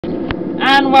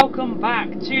And welcome back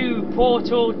to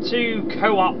Portal 2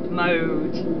 co-op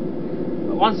mode.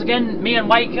 But once again, me and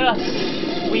Waker,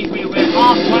 we're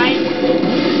halfway.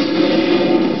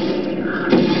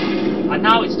 And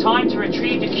now it's time to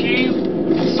retrieve the cube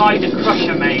inside the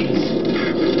Crusher maze.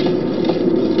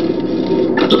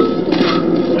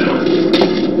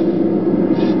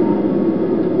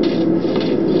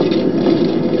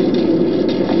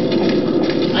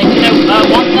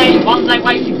 One day,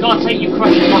 wait, you've got to take your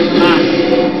Crushers off the man.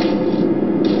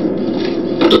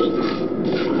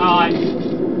 Alright.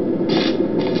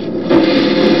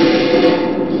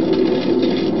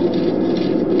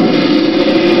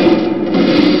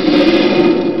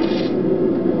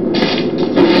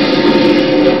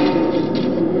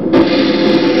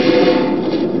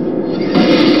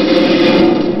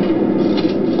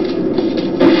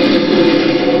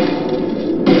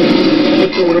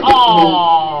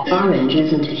 Orange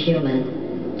isn't a human.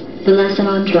 The lesson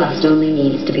on trust only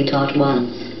needs to be taught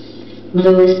once.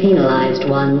 Blue is penalized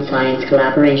one science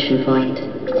collaboration point.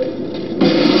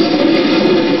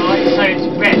 Alright, so it's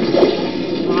red.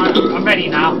 Alright, I'm ready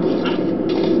now.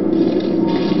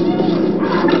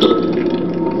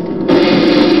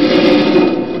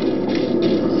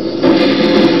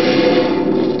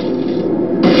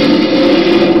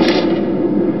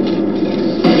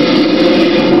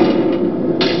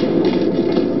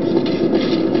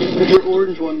 Your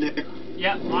orange one there.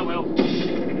 Yep, I will.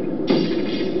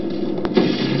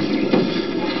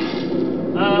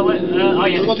 Wait, oh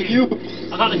yeah, I got the cube.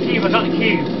 I got the cube, I got the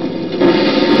cube.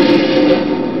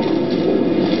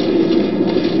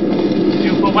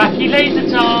 Super wacky laser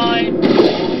time!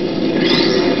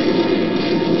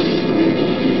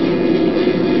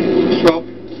 Stop.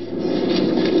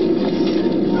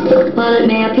 While it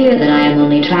may appear that I am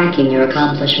only tracking your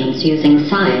accomplishments using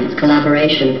science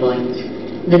collaboration points,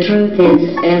 the truth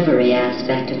is, every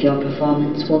aspect of your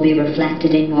performance will be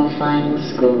reflected in your final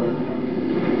score.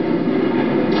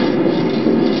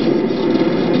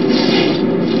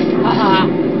 Haha.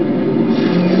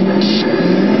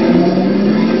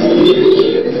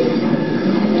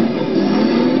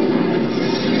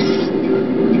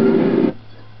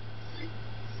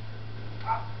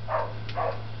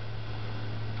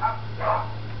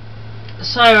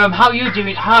 So, how are you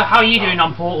doing? How are you doing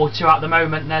on Portal 2 at the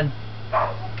moment then?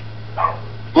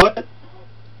 What?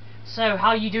 So, how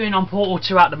are you doing on Portal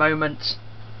 2 at the moment?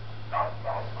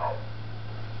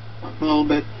 A little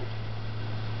bit.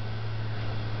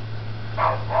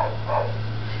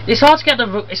 It's hard to get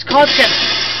the it's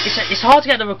hard to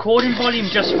get the recording volume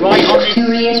just right on this. To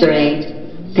reiterate,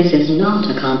 this is not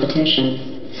a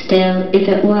competition. Still, if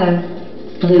it were,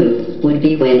 Blue would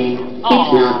be winning. Aww.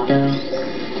 It's not though.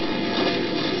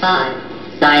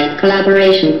 5 science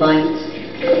collaboration points.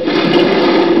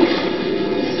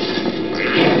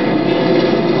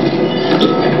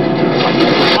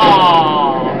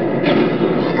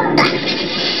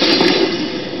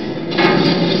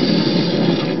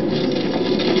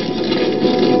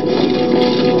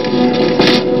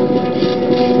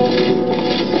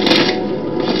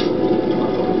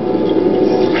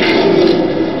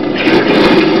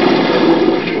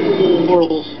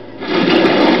 Portals.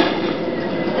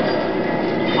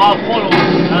 Oh, portal.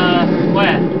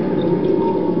 Where?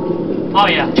 Oh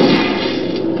yeah.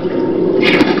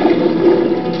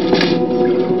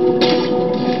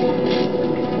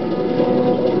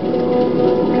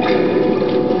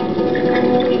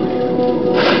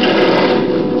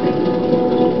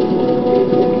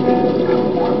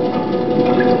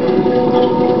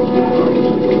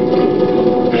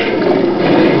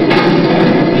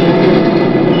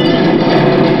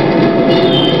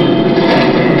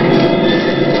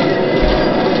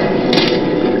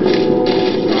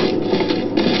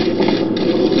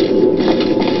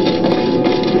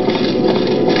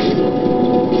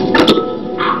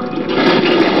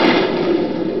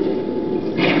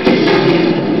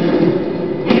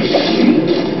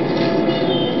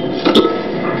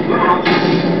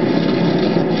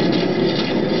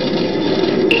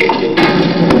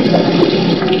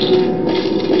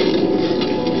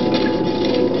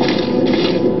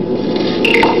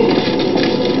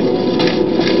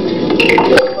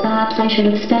 Perhaps I should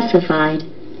have specified.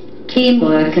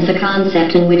 Teamwork is a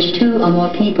concept in which 2 or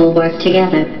more people work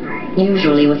together,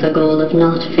 usually with the goal of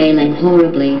not failing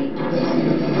horribly.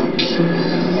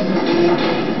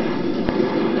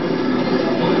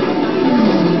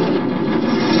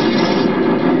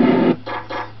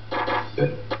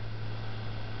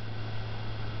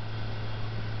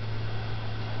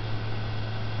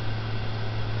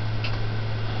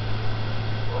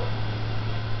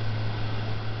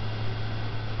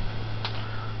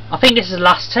 I think this is the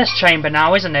last test chamber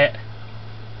now, isn't it?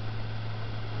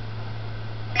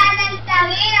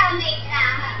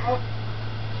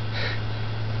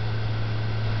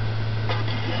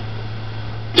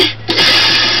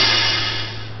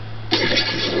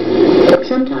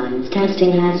 performance,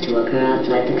 testing has to occur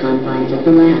outside the confines of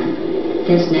the lab.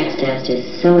 This next test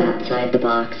is so outside the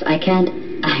box,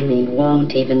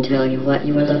 won't even tell you what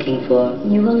you were looking for.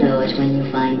 You will know it when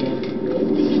you find it.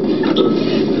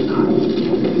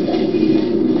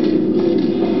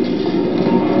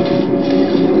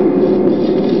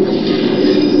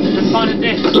 Let's find a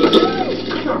disc.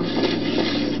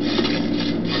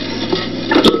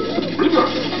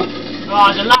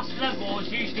 Right, the last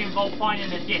levels usually involve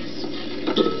finding a disc.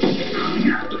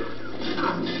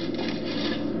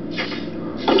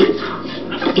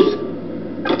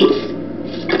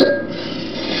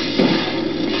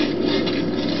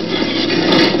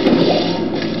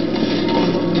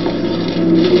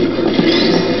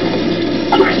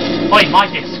 Wait, my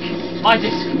disc. My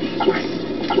disc.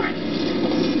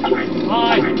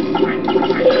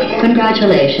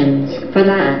 Congratulations. For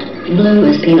that, Blue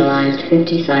is penalized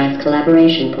 50 science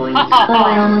collaboration points. Oh,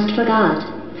 I almost forgot.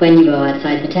 When you go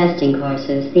outside the testing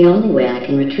courses, the only way I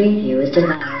can retrieve you is to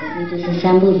violently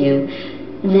disassemble you,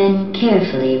 and then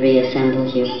carefully reassemble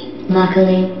you.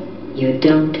 Luckily, you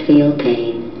don't feel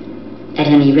pain. At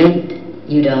any rate,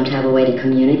 you don't have a way to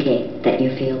communicate that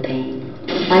you feel pain.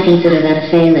 I consider that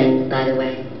a failing, by the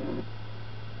way.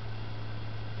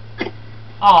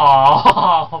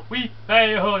 Oh, we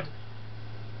failed.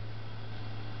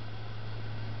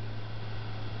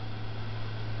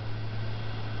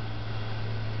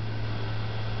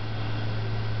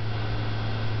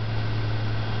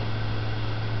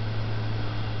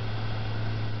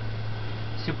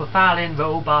 Super fouling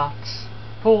robots.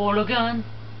 Pull a gun.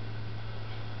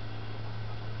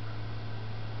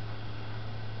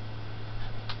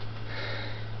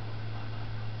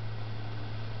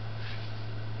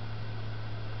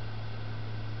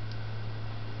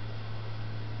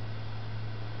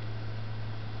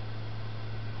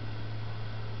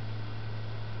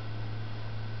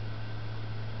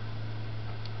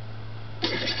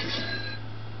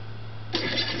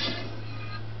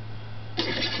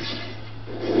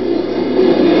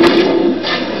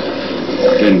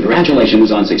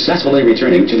 Congratulations on successfully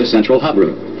returning to the central hub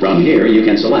room. From here, you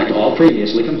can select all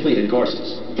previously completed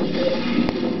courses.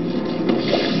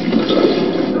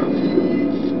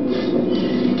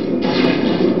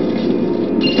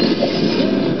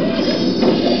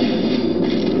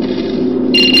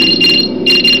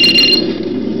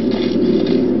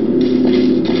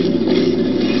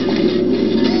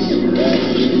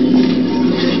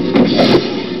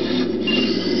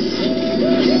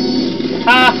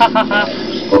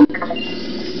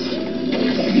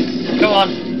 Go on.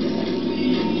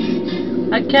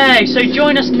 Okay, so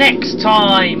join us next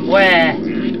time where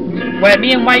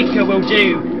me and Waker will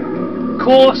do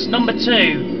course number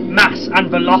 2, Mass and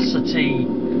Velocity,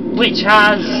 which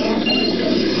has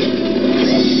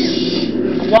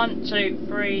 1, 2,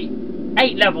 3,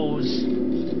 8 levels.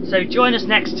 So join us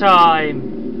next time.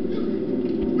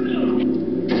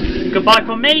 Goodbye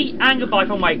from me and goodbye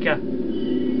from Waker.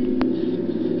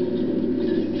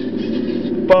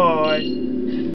 Bye.